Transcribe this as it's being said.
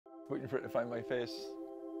Waiting for it to find my face.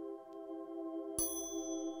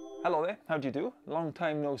 Hello there, how do you do? Long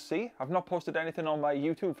time no see. I've not posted anything on my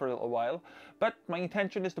YouTube for a little while, but my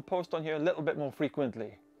intention is to post on here a little bit more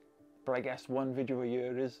frequently. But I guess one video a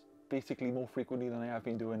year is basically more frequently than I have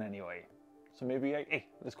been doing anyway. So maybe, hey,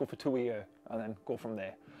 let's go for 2 a year and then go from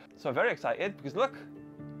there. So I'm very excited because look,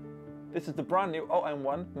 this is the brand new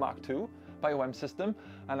OM1 MKii by OM System,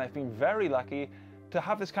 and I've been very lucky to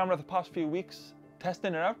have this camera the past few weeks,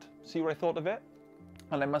 testing it out, see what I thought of it,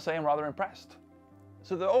 and I must say I'm rather impressed.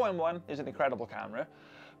 So the OM1 is an incredible camera,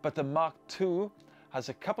 but the MKii has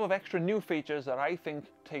a couple of extra new features that I think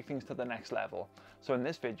take things to the next level. So in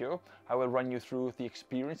this video, I will run you through the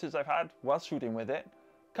experiences I've had while shooting with it,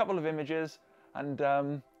 a couple of images, and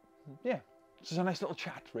yeah, just a nice little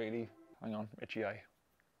chat really. Hang on, itchy eye.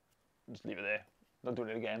 Just leave it there. Don't do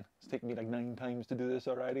it again. It's taken me like 9 times to do this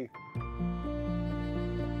already.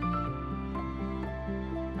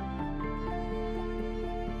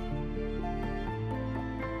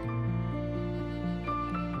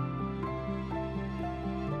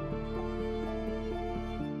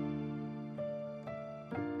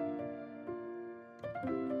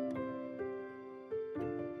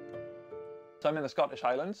 So I'm in the Scottish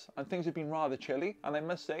Highlands and things have been rather chilly, and I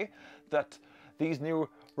must say that these new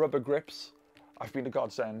rubber grips have been a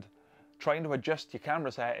godsend. Trying to adjust your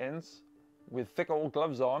camera settings with thick old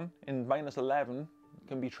gloves on in -11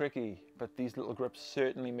 can be tricky, but these little grips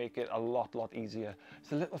certainly make it a lot easier. It's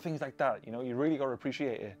the little things like that, you know, you really got to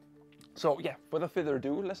appreciate it. So yeah, without further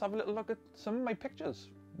ado, let's have a little look at some of my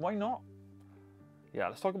pictures. Why not? Yeah,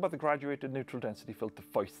 let's talk about the graduated neutral density filter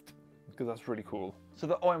first, because that's really cool. So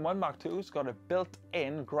the OM1 MKii's got a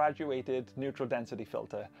built-in graduated neutral density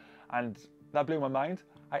filter, and that blew my mind.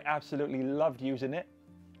 I absolutely loved using it,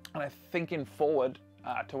 and I'm thinking forward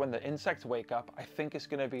to when the insects wake up, I think it's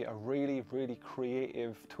going to be a really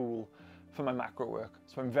creative tool for my macro work.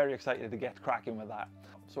 So I'm very excited to get cracking with that.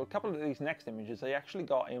 So a couple of these next images I actually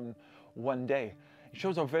got in one day. It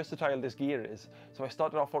shows how versatile this gear is. So I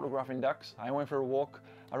started off photographing ducks, I went for a walk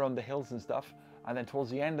around the hills and stuff, and then towards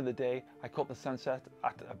the end of the day I caught the sunset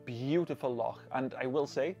at a beautiful loch, and I will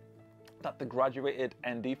say that the graduated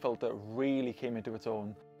ND filter really came into its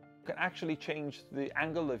own. You can actually change the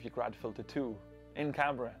angle of your grad filter too, in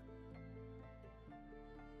camera.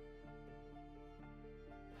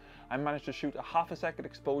 I managed to shoot a ½ second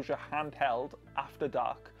exposure handheld after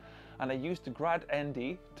dark, and I used the grad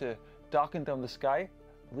ND to darken down the sky,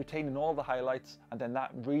 retaining all the highlights, and then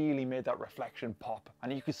that really made that reflection pop.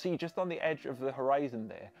 And you can see just on the edge of the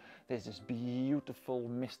horizon there's this beautiful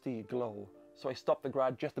misty glow. So I stopped the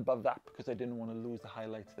grad just above that because I didn't want to lose the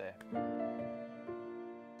highlights there.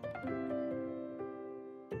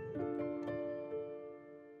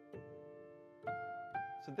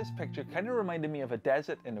 So this picture kind of reminded me of a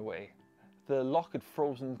desert in a way. The loch had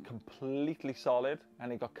frozen completely solid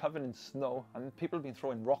and it got covered in snow, and people have been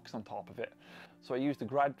throwing rocks on top of it. So I used the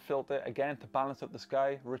grad filter again to balance out the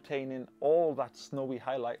sky, retaining all that snowy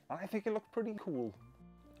highlight, and I think it looked pretty cool.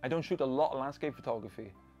 I don't shoot a lot of landscape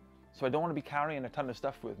photography, so I don't want to be carrying a ton of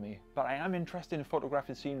stuff with me, but I am interested in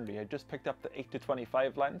photographing scenery. I just picked up the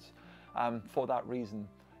 8-25 lens for that reason.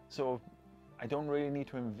 So I don't really need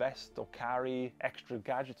to invest or carry extra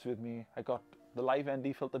gadgets with me. I got the live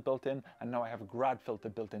ND filter built in, and now I have a grad filter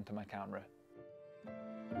built into my camera.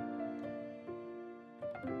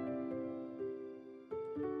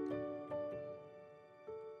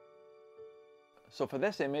 So for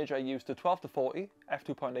this image I used the 12-40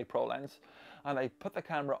 f2.8 Pro lens, and I put the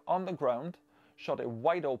camera on the ground, shot it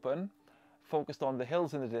wide open, focused on the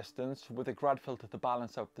hills in the distance with a grad filter to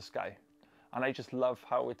balance out the sky. And I just love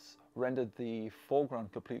how it's rendered the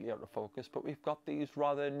foreground completely out of focus, but we've got these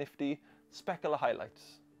rather nifty specular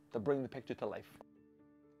highlights that bring the picture to life.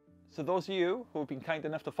 So those of you who have been kind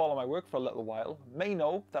enough to follow my work for a little while may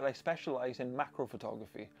know that I specialize in macro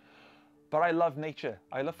photography. But I love nature.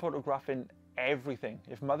 I love photographing everything.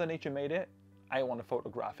 If Mother Nature made it, I want to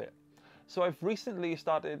photograph it. So I've recently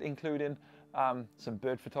started including some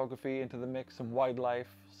bird photography into the mix, some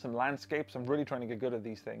wildlife, some landscapes. I'm really trying to get good at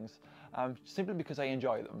these things, simply because I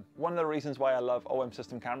enjoy them. One of the reasons why I love OM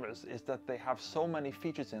System cameras is that they have so many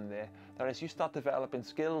features in there that as you start developing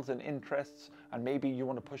skills and interests, and maybe you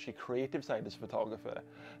want to push your creative side as a photographer,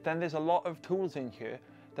 then there's a lot of tools in here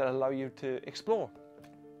that allow you to explore.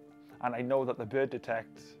 And I know that the bird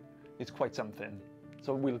detect is quite something.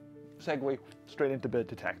 So we'll segue straight into bird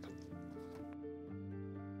detect.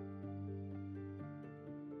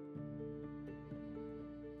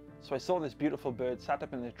 So I saw this beautiful bird sat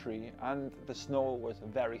up in the tree, and the snow was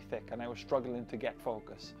very thick and I was struggling to get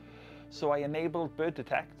focus. So I enabled bird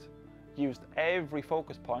detect used every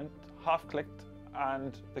focus point, half clicked,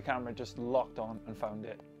 and the camera just locked on and found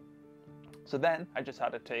it. So then I just had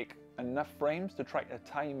to take enough frames to try to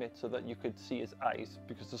time it so that you could see his eyes,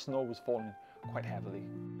 because the snow was falling quite heavily.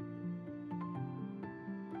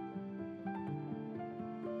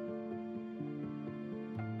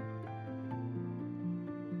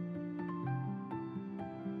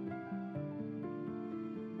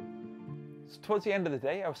 So towards the end of the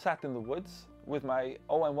day, I was sat in the woods with my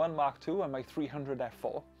OM1 MKii and my 300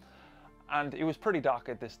 f4. And it was pretty dark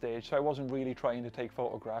at this stage, so I wasn't really trying to take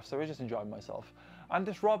photographs, so I was just enjoying myself. And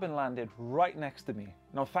this robin landed right next to me.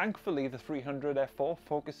 Now thankfully the 300 f4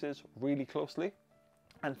 focuses really closely,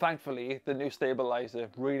 and thankfully the new stabilizer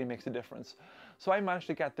really makes a difference. So I managed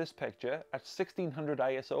to get this picture at 1600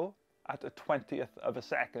 ISO at a 20th of a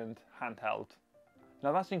second handheld.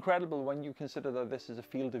 Now that's incredible when you consider that this is a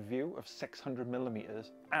field of view of 600mm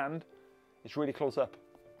and it's really close up.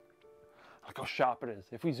 Look how sharp it is.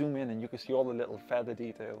 If we zoom in and you can see all the little feather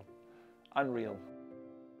detail. Unreal.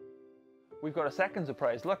 We've got a second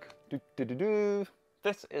surprise, look.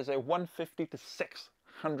 This is a 150 to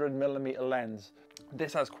 600mm lens.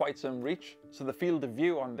 This has quite some reach, so the field of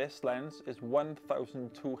view on this lens is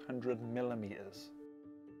 1200mm.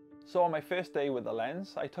 So on my first day with the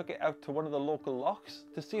lens, I took it out to one of the local lochs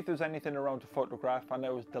to see if there was anything around to photograph, and I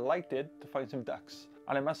was delighted to find some ducks.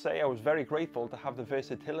 And I must say I was very grateful to have the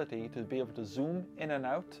versatility to be able to zoom in and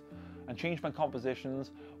out and change my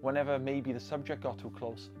compositions whenever maybe the subject got too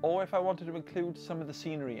close, or if I wanted to include some of the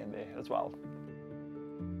scenery in there as well.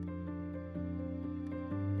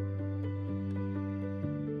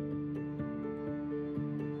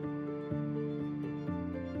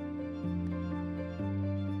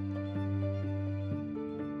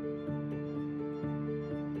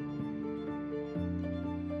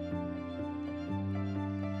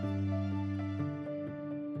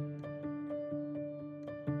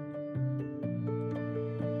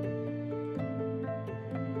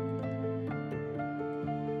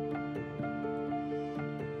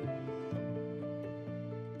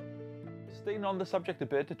 Staying on the subject of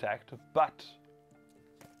bird detect, but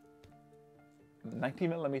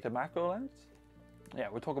 90mm macro lens? Yeah,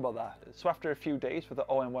 we'll talk about that. So after a few days with the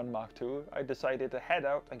OM1 MKii, I decided to head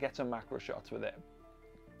out and get some macro shots with it.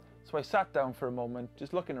 So I sat down for a moment,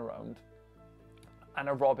 just looking around, and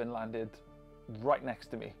a robin landed right next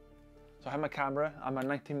to me. So I had my camera and my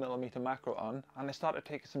 90mm macro on, and I started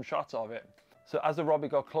taking some shots of it. So as the robin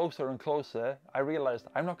got closer and closer, I realized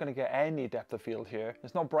I'm not going to get any depth of field here.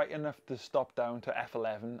 It's not bright enough to stop down to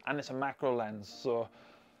f11, and it's a macro lens, so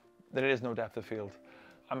there is no depth of field.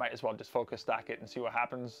 I might as well just focus stack it and see what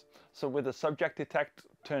happens. So with the subject detect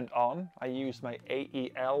turned on, I used my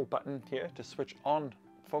AEL button here to switch on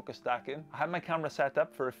focus stacking. I had my camera set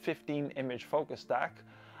up for a 15 image focus stack,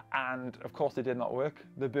 and of course it did not work.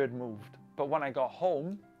 The bird moved. But when I got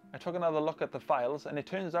home, I took another look at the files, and it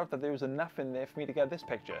turns out that there was enough in there for me to get this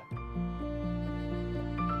picture.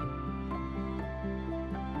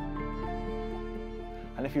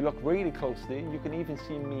 And if you look really closely, you can even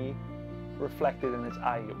see me reflected in its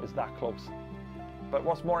eye. It was that close. But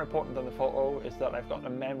what's more important than the photo is that I've got a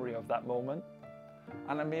memory of that moment,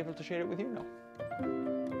 and I'm able to share it with you now.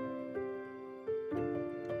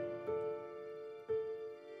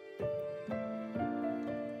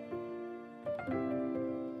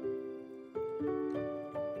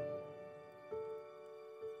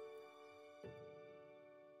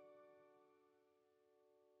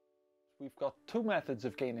 We've got two methods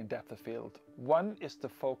of gaining depth of field. One is to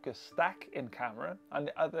focus stack in camera, and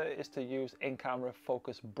the other is to use in-camera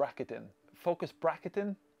focus bracketing. Focus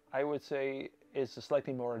bracketing, I would say, is a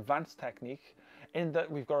slightly more advanced technique in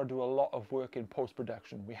that we've got to do a lot of work in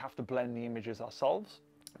post-production. We have to blend the images ourselves,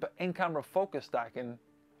 but in-camera focus stacking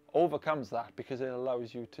overcomes that because it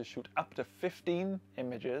allows you to shoot up to 15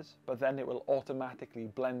 images, but then it will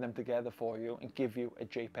automatically blend them together for you and give you a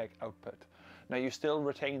JPEG output. Now you still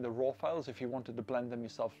retain the raw files if you wanted to blend them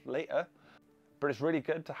yourself later, but it's really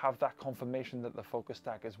good to have that confirmation that the focus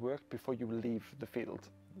stack has worked before you leave the field.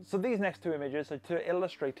 So these next two images are to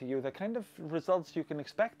illustrate to you the kind of results you can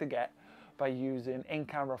expect to get by using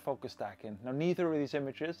in-camera focus stacking. Now neither of these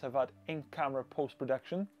images have had in-camera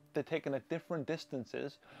post-production. They're taken at different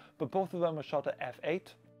distances, but both of them are shot at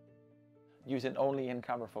f8 using only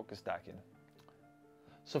in-camera focus stacking.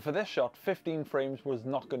 So for this shot, 15 frames was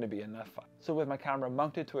not going to be enough. So with my camera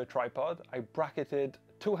mounted to a tripod, I bracketed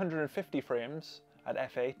 250 frames at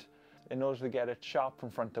f8 in order to get it sharp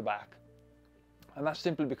from front to back. And that's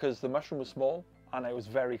simply because the mushroom was small and I was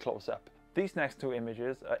very close up. These next two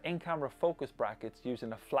images are in-camera focus brackets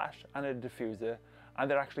using a flash and a diffuser, and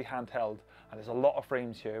they're actually handheld. And there's a lot of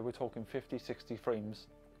frames here. We're talking 50, 60 frames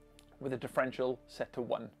with a differential set to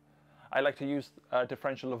 1. I like to use a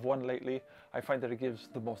differential of 1 lately. I find that it gives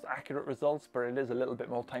the most accurate results, but it is a little bit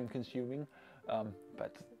more time consuming.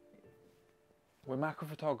 But we're macro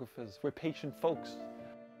photographers, we're patient folks.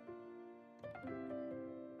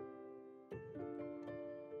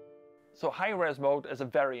 So high-res mode is a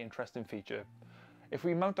very interesting feature. If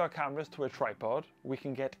we mount our cameras to a tripod, we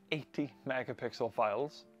can get 80 megapixel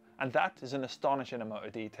files, and that is an astonishing amount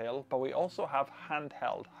of detail, but we also have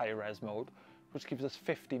handheld high-res mode, which gives us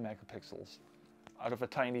 50 megapixels. Out of a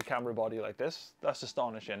tiny camera body like this, that's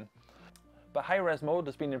astonishing. But high-res mode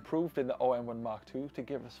has been improved in the OM1 MKii to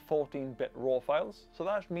give us 14-bit RAW files, so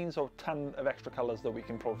that means a ton of extra colors that we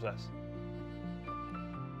can process.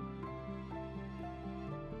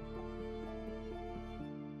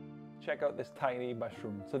 Check out this tiny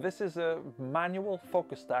mushroom. So this is a manual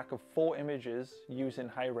focus stack of 4 images using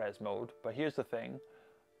high-res mode, but here's the thing,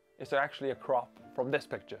 it's actually a crop from this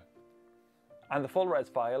picture. And the full res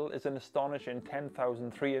file is an astonishing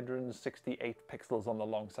 10,368 pixels on the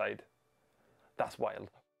long side. That's wild.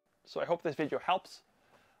 So I hope this video helps.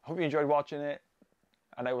 I hope you enjoyed watching it,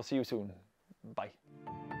 and I will see you soon. Bye.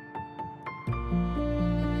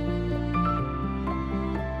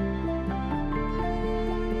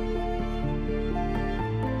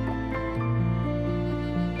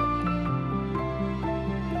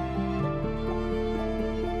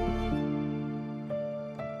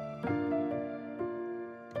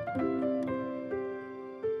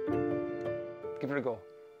 Give it a go.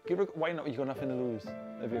 Give it a, why not? You got nothing to lose,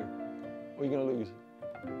 have you? What are you going to lose?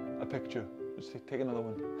 A picture. Just take another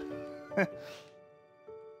one.